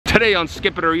Today on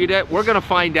Skip It or Eat It, we're gonna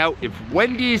find out if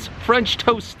Wendy's French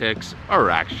toast sticks are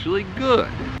actually good.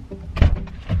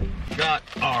 Got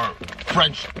our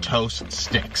French toast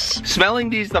sticks. Smelling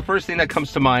these, the first thing that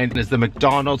comes to mind is the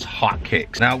McDonald's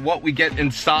hotcakes. Now, what we get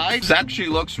inside actually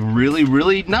looks really,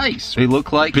 really nice. They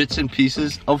look like bits and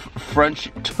pieces of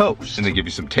French toast. And they give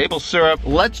you some table syrup.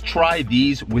 Let's try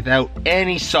these without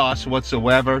any sauce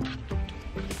whatsoever.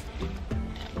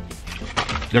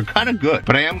 They're kind of good,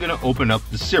 but I am gonna open up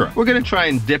the syrup. We're gonna try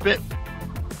and dip it.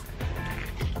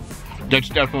 That's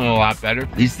definitely a lot better.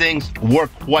 These things were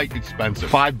quite expensive.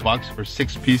 $5 for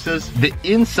 6 pieces. The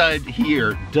inside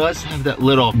here does have that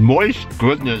little moist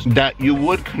goodness that you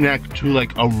would connect to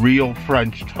like a real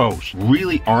French toast.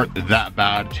 Really aren't that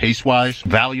bad taste-wise,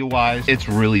 value-wise. It's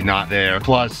really not there.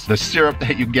 Plus, the syrup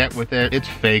that you get with it, it's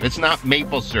fake. It's not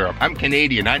maple syrup. I'm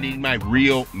Canadian. I need my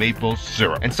real maple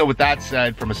syrup. And so with that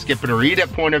said, from a skip it or eat it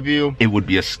point of view, it would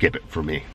be a skip it for me.